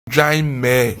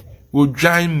Trυmυ.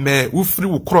 Trυmυ. Ufri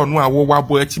ukro no awo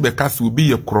wabo echi bekasi obi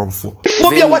ye kromfo.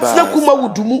 Obi watina kuma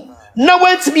wudumu. Na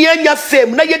want me anya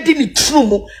fame. Na ye di ni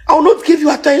true. I will not give you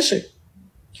attention.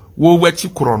 Wo wechi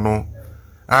krono.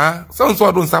 Ah, so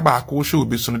don't saba ko show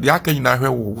be so the aka nyina hwe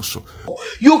wo so.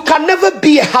 You can never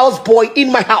be a houseboy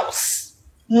in my house.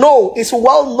 No, it's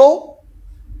well known.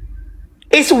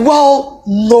 It's well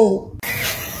known.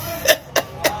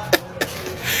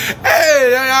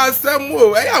 Hey, I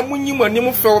asemo. Hey, amunyi mani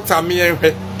mu filter me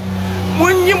ehwe.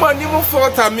 Munyi mani mu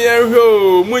filter me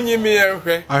ehwe. Munyi me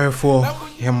ehwe. Arefo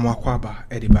Yeboah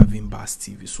Ediba Vimbas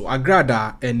TV. So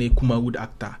Agradaa and a Kumawood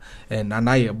actor and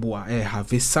Nana Yeboah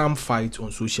have a some fight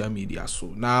on social media.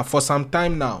 So now for some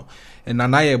time now, and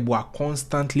Nana Yeboah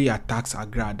constantly attacks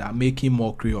Agradaa, making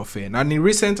mockery of her. And in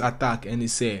recent attack, and he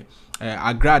say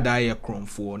Agradaa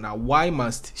for now. Why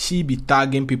must she be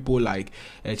tagging people like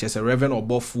just a Reverend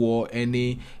Obofo,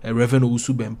 any Reverend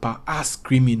Usubempa as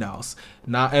criminals?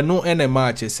 Now I know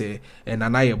NMA just say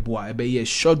Nana Yeboah be a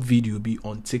short video be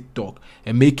on TikTok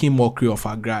and making mockery of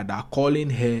Agradaa,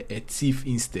 calling her a thief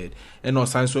instead, and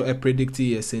also a predicted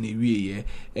yes anyway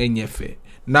enyefe.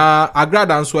 Now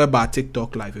Agradaa answer about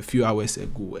TikTok live a few hours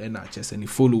ago, and just any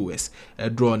followers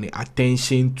drawn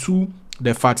attention to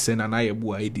the fact that Nana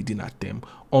Yeboah didn't attempt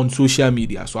on social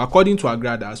media. So according to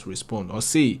Agrada's response, or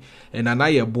say Nana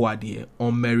Yeboah there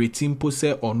on meriting pose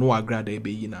or no Agradaa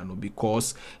be yinano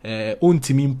because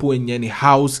untimimpo enyeni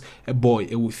house a boy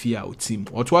e will fear team.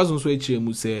 Or it was also a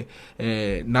Ch0p say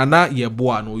Nana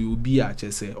Yeboah no you be a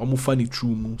just say omufani true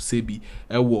mu sebi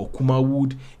wo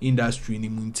Kumawood industry ni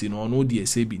munti no no die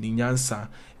sebi ni nyansa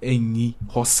enyi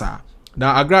hosa.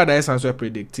 Now Agradaa is also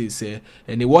predicted say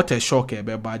and what a shock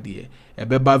ebeba there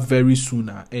ebeba very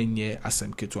sooner enye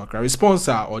asemke to Accra response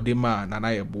or the man Nana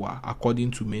Yeboah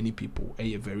according to many people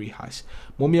very harsh.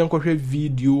 Momi encourage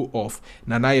video of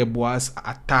Nana Yeboah's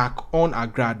attack on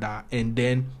Agradaa and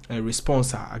then a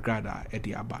response Agradaa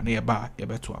ediaba neba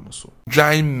ebeto amuso.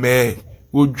 Trυmυ.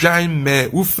 Trυmυ.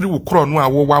 Ufri ukro no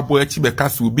awo wabo echi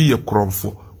bekasi obi ye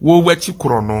kromfo. Wo wechi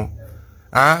krono.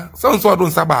 Ah, so don't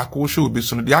saba ko show be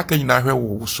so the aka nyina hwe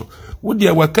wo so. Wo de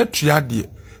wakatua de.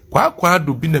 Kwa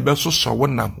do bi na be so so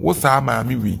wonam. Wo sa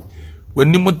maami wi.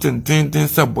 Wani mo tenten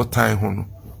se botan ho no.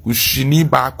 Wo shini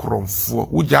ba kromfo.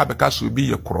 Wo ja bekasi obi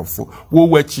ye kromfo. Wo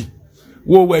wachi.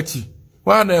 Wo wachi.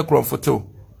 Wa na ye kromfo to.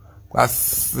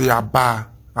 Kwasia ba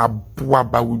aboa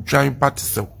ba wo dwan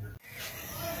patise.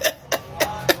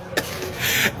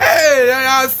 Hey,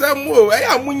 I asemo. Hey,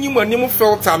 amunyi mani mu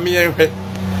filter me ehwe.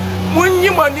 Munyi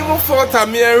mani mu filter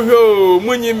me ehwe.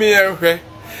 Munyi me ehwe.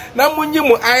 Na munyi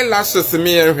mu eyelashes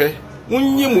me ehwe.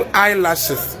 Munyi mu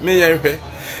eyelashes me ehwe.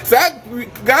 Sa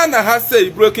Ghana ha say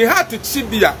broken heart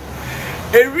chibia.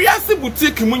 Eriase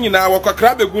boutique munyi na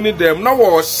wakakra begu ni dem na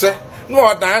wo hye. No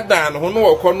odan ho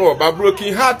no wokọ no ba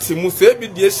broken heart mu se bi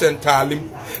die sentalim.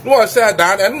 No wo hye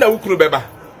dan na wukunu beba.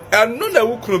 Eno na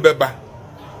wukunu beba.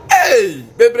 Hey,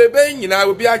 bebrebe nyina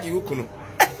obi agi wukunu.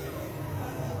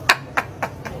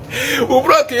 U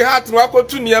broke heart no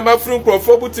akotu niam from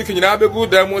crofo boutique nyina begu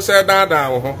dem mo se dan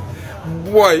ho.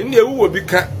 Boy, ne wu obi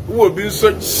ka, wu obi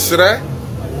nso kyere.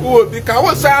 Wu obi ka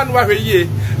wo sa anu ahwe ye.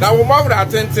 Na wo mawre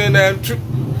atenten na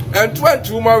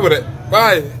entu mawre.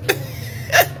 Bye.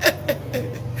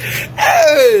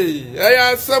 Hey,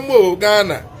 aya samo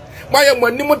Ghana. Maye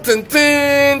monimu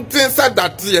tenten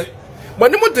sadate.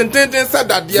 Monimu tenten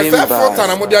sadade se fota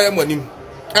na modi aye monim.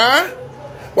 Ah?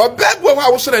 Wa beg wo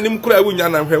wo so na nim kura wunya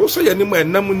na hwe. Wo so ye nim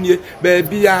enam nie ba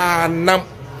bia nam.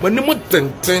 Monimu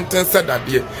tenten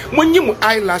sadade. Monyimu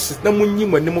eyelashes na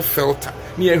monyimu nim filter.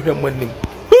 Ni ehwe monim.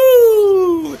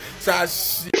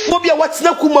 Sashi. Obi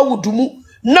watina kuma wudumu.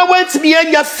 Na want me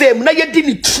anya fame. Na ye di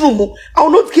ni true. I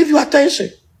will not give you attention.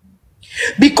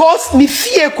 Because me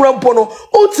fear krampono,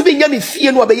 me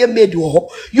fear no abeye made you.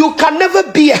 You can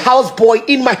never be a houseboy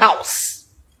in my house.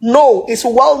 No, it's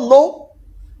well known.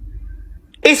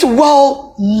 It's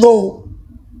well known.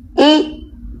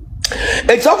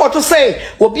 It's all to say,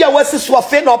 will be a west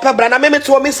swafe no pebra na me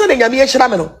to me son nyame ehira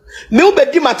me no. Me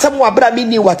obedi matam wa bra me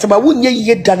ni watama wunye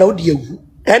ye da na odi awu.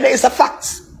 And it's a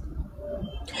fact.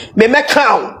 Me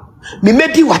count, me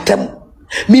medi watam,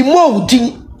 me mo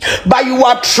udin. But you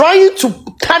are trying to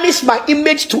tarnish my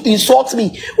image to insult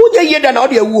me. Who ye than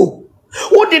all your woo?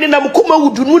 Who didn't Namukuma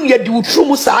would do yet do true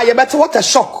Musa? Better what a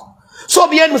shock. So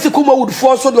the end Musikuma would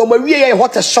fall so the Maria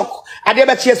what a shock. I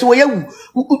never cheers away.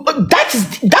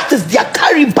 That is their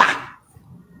cariba.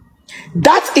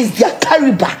 That is their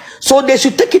cariba. So they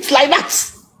should take it like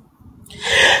that.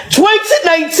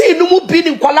 2019 no mu bi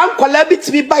ni kwala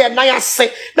bitimi ba ya nan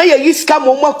ase na ya yiska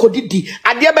mo akodidi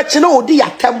ade be che na odi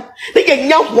yatam na ya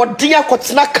nya hoden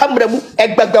akotena camera mu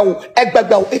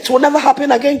egbegbew. It will never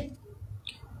happen again.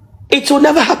 It will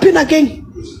never happen again.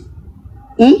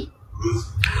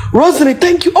 Rosary,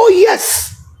 thank you. Oh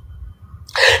yes,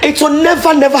 it will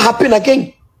never happen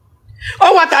again.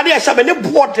 Oh, what are they? Shabene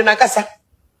board in Akasa.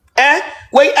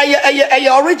 Wait,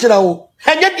 a original.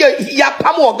 And yet, ya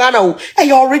pamo Ghana,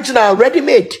 a original, ready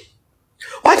made.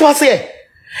 What was it?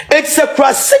 It's a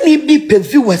Kwasini be per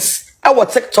viewers, our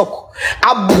TikTok,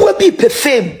 a boy be per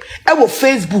fame, our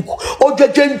Facebook, or the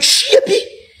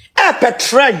Ch0p, per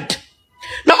trend.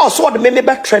 Now, also, the meme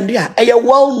back trend here, and you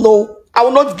well know, I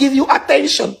will not give you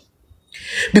attention.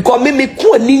 Because me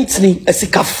ku anintini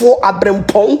esika fo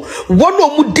abrempon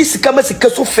wono mu disika masika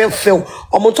so fel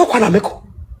omonto kwa na meko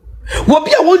wo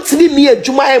bia wontini mi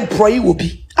adwuma employee wo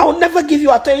bi. I will never give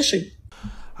you attention.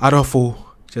 Adolfo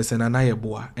just na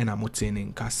Yeboah and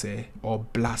amotene nkase or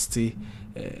blasty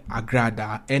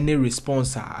Agradaa any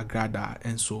response Agradaa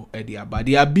and so edia but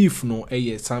their beef no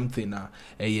something na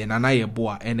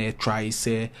Yeboah and try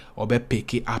say or be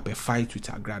pick up a fight with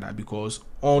Agradaa because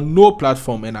on no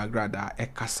platform in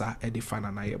Agradaa kasa edifan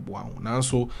Yeboah now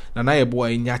so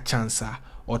Yeboah nya chance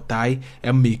or tie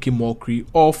and make mockery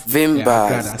of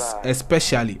Agradaa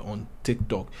especially on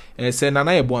TikTok. Say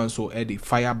Yeboah so the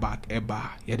fire back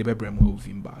eba ye the bebrem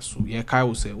Vimba so ye kai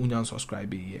will say unyan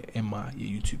subscribe ye Emma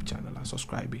ye YouTube channel and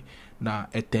subscribe na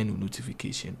turn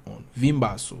notification on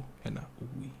Vimba so and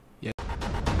we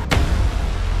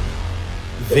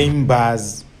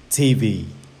Vimbas TV.